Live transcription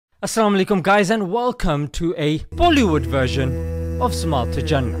Assalamu alaikum guys, and welcome to a Bollywood version of Smart to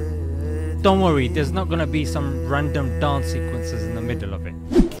Jannah. Don't worry, there's not gonna be some random dance sequences in the middle of it.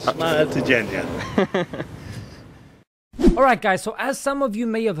 Smart to Jannah. Alright guys, so as some of you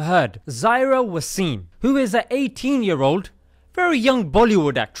may have heard, Zaira Wasim, who is an 18-year-old, very young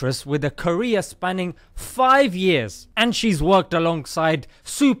Bollywood actress with a career spanning 5 years, and she's worked alongside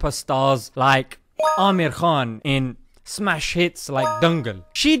superstars like Amir Khan in smash hits like Dangal.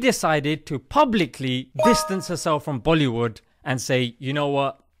 She decided to publicly distance herself from Bollywood and say, you know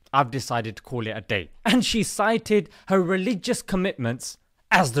what, I've decided to call it a day. And she cited her religious commitments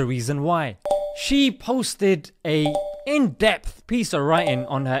as the reason why. She posted a in-depth piece of writing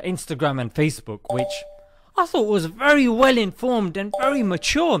on her Instagram and Facebook, which I thought was very well informed and very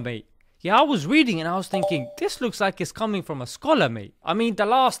mature, mate. Yeah, I was reading and I was thinking, this looks like it's coming from a scholar, mate. I mean, the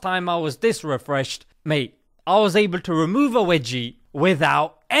last time I was this refreshed, mate, I was able to remove a wedgie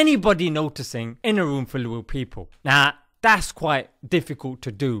without anybody noticing in a room full of people. Now, that's quite difficult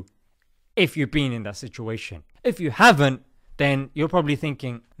to do if you've been in that situation. If you haven't, then you're probably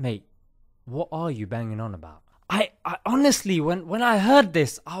thinking, mate, what are you banging on about? I honestly, when I heard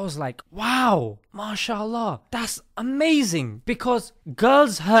this, I was like, wow, mashallah, that's amazing. Because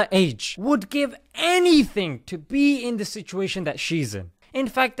girls her age would give anything to be in the situation that she's in. In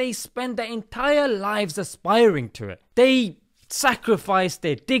fact, they spend their entire lives aspiring to it. They sacrifice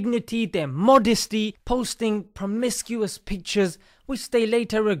their dignity, their modesty, posting promiscuous pictures which they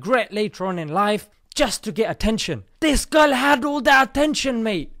later regret later on in life just to get attention. This girl had all that attention,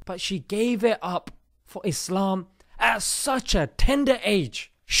 mate, but she gave it up for Islam at such a tender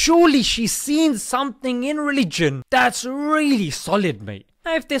age. Surely she's seen something in religion that's really solid, mate.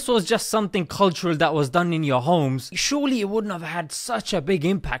 Now, if this was just something cultural that was done in your homes, surely it wouldn't have had such a big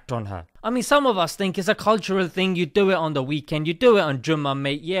impact on her. I mean, some of us think it's a cultural thing. You do it on the weekend, you do it on Jummah,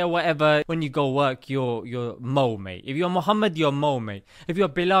 mate. Yeah, whatever. When you go work, you're Mo, mate. If you're Muhammad, you're Mo, mate. If you're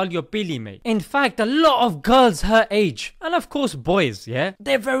Bilal, you're Billy, mate. In fact, a lot of girls her age, and of course boys, yeah,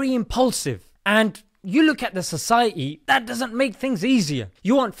 they're very impulsive. And you look at the society, that doesn't make things easier.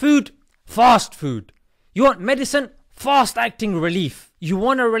 You want food? Fast food. You want medicine? Fast acting relief. You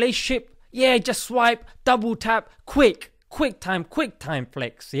want a relationship? Yeah, just swipe, double tap, quick time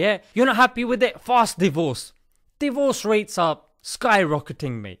flex, yeah? You're not happy with it? Fast divorce. Divorce rates are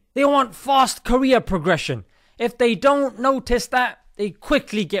skyrocketing, mate. They want fast career progression. If they don't notice that, they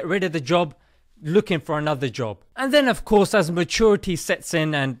quickly get rid of the job, looking for another job. And then of course, as maturity sets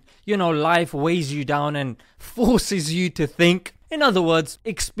in and, you know, life weighs you down and forces you to think, in other words,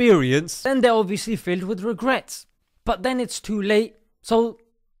 experience, then they're obviously filled with regrets. But then it's too late. So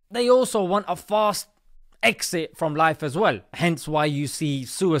they also want a fast exit from life as well. Hence why you see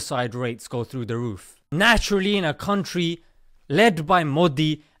suicide rates go through the roof. Naturally, in a country led by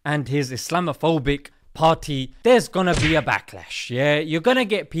Modi and his Islamophobic party, there's gonna be a backlash. Yeah, you're gonna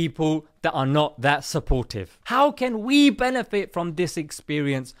get people that are not that supportive. How can we benefit from this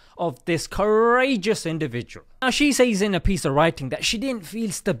experience of this courageous individual? Now, she says in a piece of writing that she didn't feel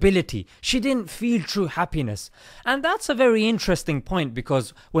stability, she didn't feel true happiness. And that's a very interesting point,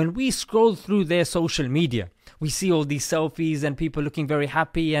 because when we scroll through their social media, we see all these selfies and people looking very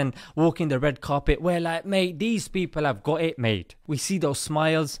happy and walking the red carpet. We're like, mate, these people have got it made. We see those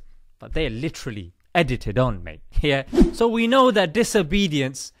smiles, but they're literally edited on, mate. Yeah, so we know that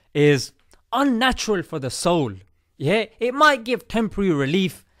disobedience is unnatural for the soul. Yeah, it might give temporary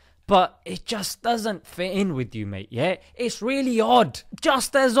relief, but it just doesn't fit in with you, mate. Yeah, it's really odd,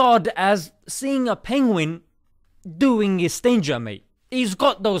 just as odd as seeing a penguin doing his danger, mate. He's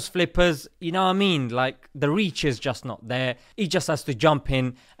got those flippers, you know what I mean? Like, the reach is just not there. He just has to jump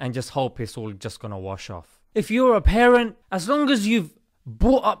in and just hope it's all just gonna wash off. If you're a parent, as long as you've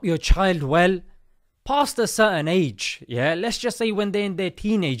brought up your child well, past a certain age, yeah, let's just say when they're in their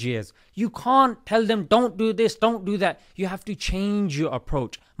teenage years, you can't tell them don't do this, don't do that. You have to change your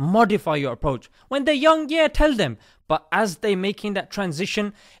approach, modify your approach. When they're young, yeah, tell them. But as they're making that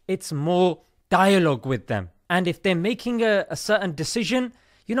transition, it's more dialogue with them. And if they're making a certain decision,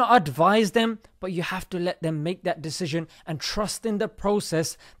 you know, advise them, but you have to let them make that decision and trust in the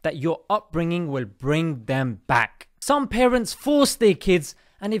process that your upbringing will bring them back. Some parents force their kids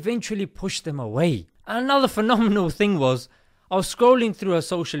and eventually push them away. Another phenomenal thing was, I was scrolling through her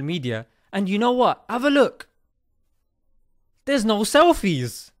social media, and you know what? Have a look. There's no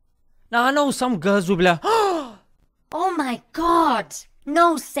selfies. Now, I know some girls will be like, oh my god,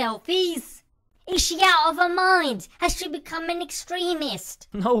 no selfies? Is she out of her mind? Has she become an extremist?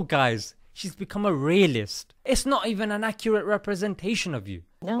 no guys, She's become a realist. It's not even an accurate representation of you.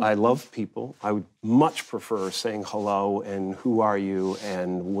 No. I love people. I would much prefer saying hello and who are you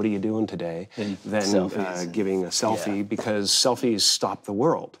and what are you doing today than giving a selfie, because selfies stop the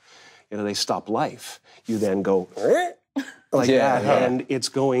world. You know, they stop life. You then go like that, and it's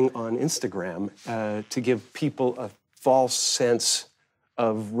going on Instagram to give people a false sense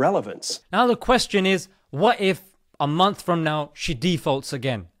of relevance. Now the question is, what if a month from now she defaults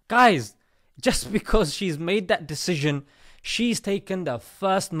again? Guys, just because she's made that decision, she's taken the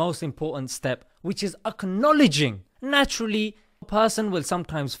first most important step, which is acknowledging. Naturally, a person will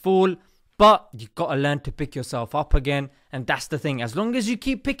sometimes fall, but you've got to learn to pick yourself up again. And that's the thing. As long as you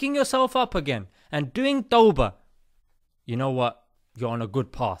keep picking yourself up again and doing tawbah, you know what? You're on a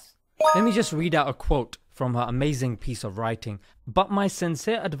good path. Let me just read out a quote from her amazing piece of writing. But my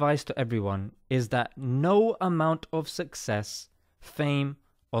sincere advice to everyone is that no amount of success, fame,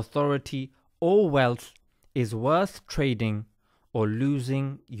 authority, or wealth is worth trading or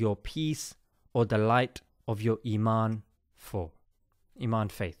losing your peace or the light of your Iman for. Iman,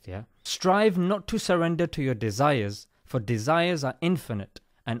 faith, yeah? Strive not to surrender to your desires, for desires are infinite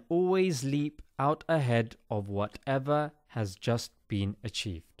and always leap out ahead of whatever has just been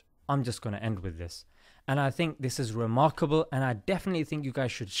achieved. I'm just going to end with this. And I think this is remarkable, and I definitely think you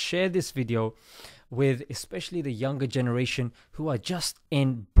guys should share this video with especially the younger generation who are just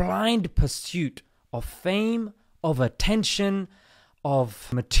in blind pursuit of fame, of attention,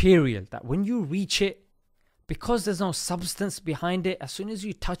 of material, that when you reach it, because there's no substance behind it, as soon as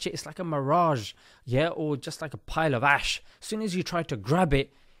you touch it, it's like a mirage, yeah, or just like a pile of ash. As soon as you try to grab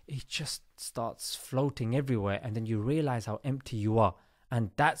it, it just starts floating everywhere, and then you realize how empty you are.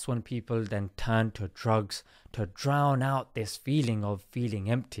 And that's when people then turn to drugs to drown out this feeling of feeling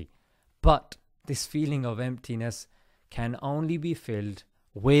empty. But this feeling of emptiness can only be filled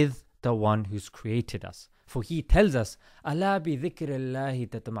with the one who's created us. For he tells us, "Ala bi dhikrillahi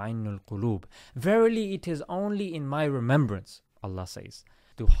tatma'innul qulub." Verily it is only in my remembrance, Allah says,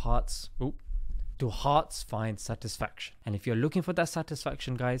 do hearts find satisfaction. And if you're looking for that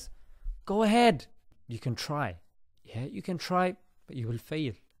satisfaction, guys, go ahead. You can try. Yeah, you can try, but you will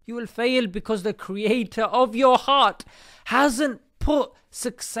fail. You will fail because the creator of your heart hasn't put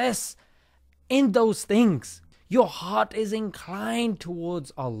success in those things. Your heart is inclined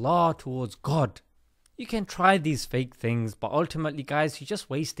towards Allah, towards God. You can try these fake things, but ultimately, guys, you're just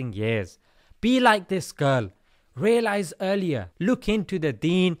wasting years. Be like this girl. Realize earlier. Look into the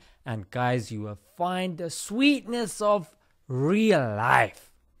deen, and guys, you will find the sweetness of real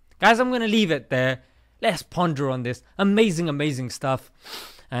life. Guys, I'm going to leave it there. Let's ponder on this. Amazing, amazing stuff.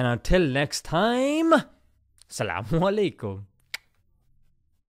 And until next time, Assalamu alaikum.